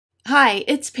Hi,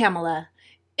 it's Pamela.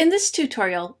 In this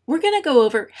tutorial, we're going to go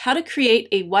over how to create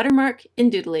a watermark in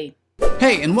Doodly.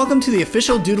 Hey, and welcome to the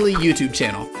official Doodly YouTube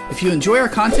channel. If you enjoy our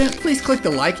content, please click the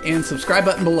like and subscribe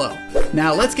button below.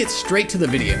 Now let's get straight to the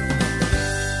video.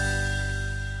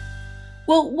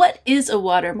 Well, what is a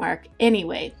watermark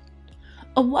anyway?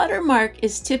 A watermark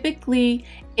is typically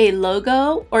a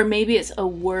logo, or maybe it's a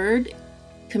word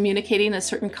communicating a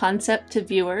certain concept to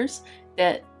viewers,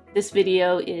 that this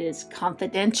video is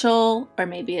confidential, or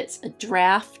maybe it's a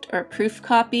draft or proof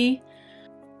copy,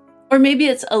 or maybe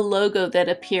it's a logo that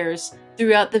appears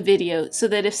throughout the video so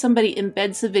that if somebody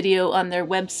embeds the video on their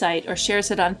website or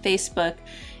shares it on Facebook,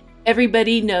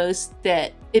 everybody knows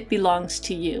that it belongs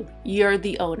to you. You're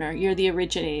the owner, you're the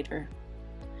originator.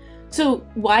 So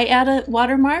why add a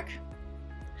watermark?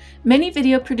 Many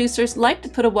video producers like to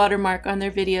put a watermark on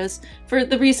their videos for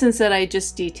the reasons that I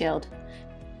just detailed.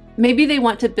 Maybe they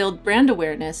want to build brand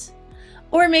awareness,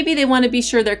 or maybe they want to be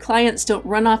sure their clients don't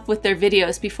run off with their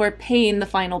videos before paying the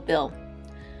final bill.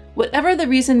 Whatever the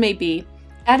reason may be,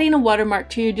 adding a watermark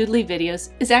to your Doodly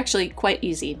videos is actually quite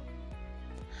easy.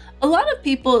 A lot of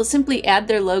people simply add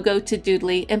their logo to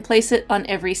Doodly and place it on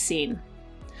every scene.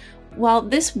 While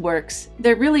this works,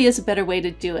 there really is a better way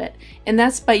to do it, and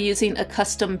that's by using a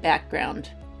custom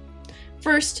background.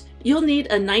 First, you'll need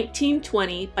a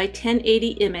 1920 by 1080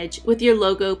 image with your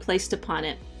logo placed upon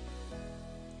it.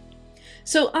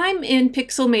 So I'm in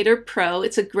Pixelmator Pro.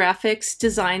 It's a graphics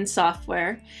design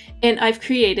software, and I've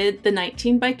created the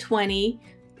 19 by 20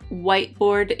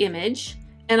 whiteboard image,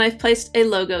 and I've placed a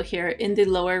logo here in the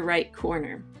lower right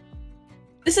corner.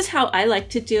 This is how I like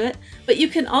to do it, but you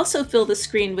can also fill the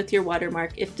screen with your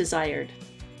watermark if desired.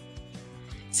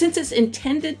 Since it's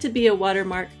intended to be a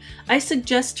watermark, I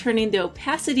suggest turning the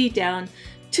opacity down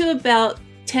to about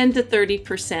 10 to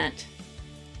 30%.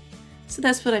 So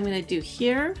that's what I'm going to do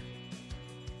here.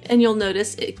 And you'll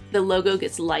notice the logo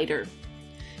gets lighter.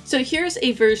 So here's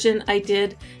a version I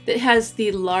did that has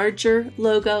the larger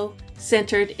logo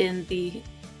centered in the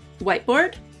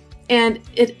whiteboard, and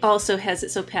it also has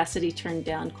its opacity turned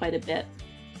down quite a bit.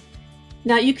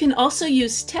 Now you can also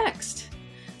use text,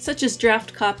 such as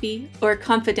draft copy or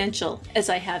confidential, as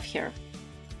I have here.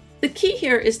 The key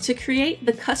here is to create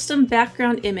the custom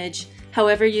background image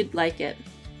however you'd like it.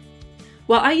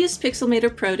 While I used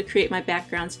Pixelmator Pro to create my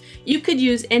backgrounds, you could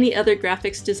use any other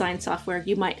graphics design software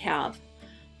you might have.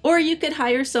 Or you could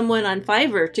hire someone on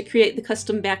Fiverr to create the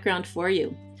custom background for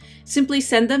you. Simply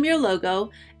send them your logo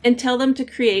and tell them to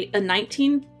create a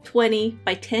 1920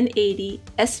 by 1080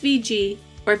 SVG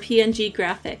or PNG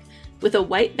graphic with a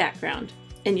white background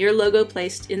and your logo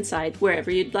placed inside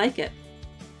wherever you'd like it.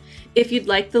 If you'd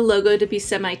like the logo to be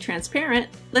semi-transparent,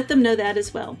 let them know that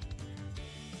as well.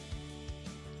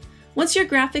 Once your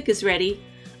graphic is ready,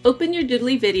 open your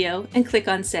Doodly video and click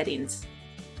on Settings.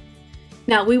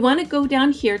 Now we want to go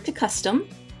down here to Custom,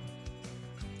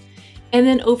 and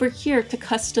then over here to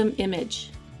Custom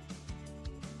Image.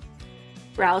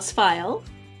 Browse File,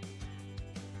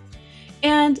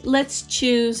 and let's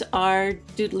choose our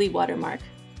Doodly watermark.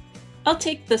 I'll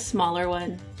take the smaller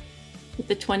one with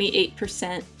the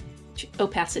 28%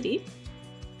 opacity,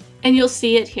 and you'll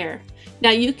see it here. Now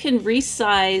you can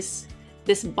resize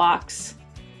this box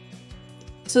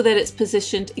so that it's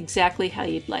positioned exactly how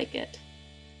you'd like it.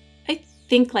 I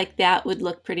think like that would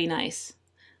look pretty nice.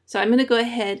 So I'm going to go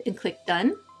ahead and click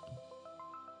Done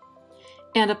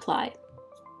and Apply.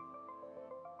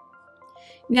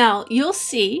 Now you'll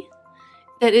see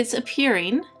that it's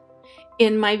appearing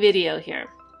in my video here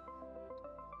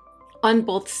on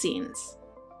both scenes.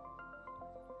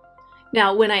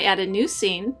 Now when I add a new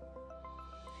scene,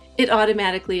 it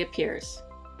automatically appears.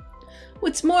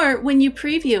 What's more, when you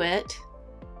preview it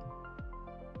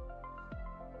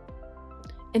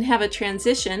and have a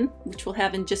transition, which we'll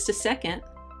have in just a second,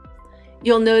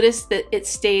 you'll notice that it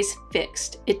stays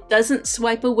fixed. It doesn't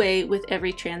swipe away with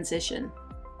every transition.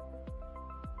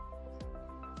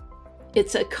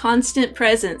 It's a constant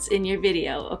presence in your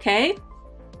video, okay?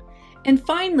 And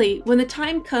finally, when the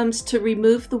time comes to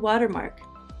remove the watermark,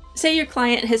 say your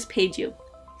client has paid you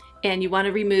and you want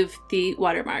to remove the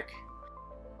watermark,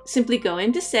 simply go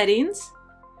into Settings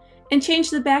and change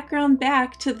the background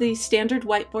back to the standard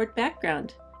whiteboard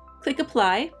background. Click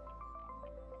Apply,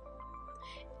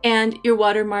 and your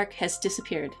watermark has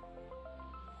disappeared.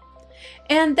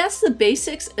 And that's the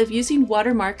basics of using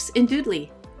watermarks in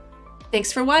Doodly.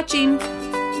 Thanks for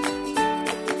watching!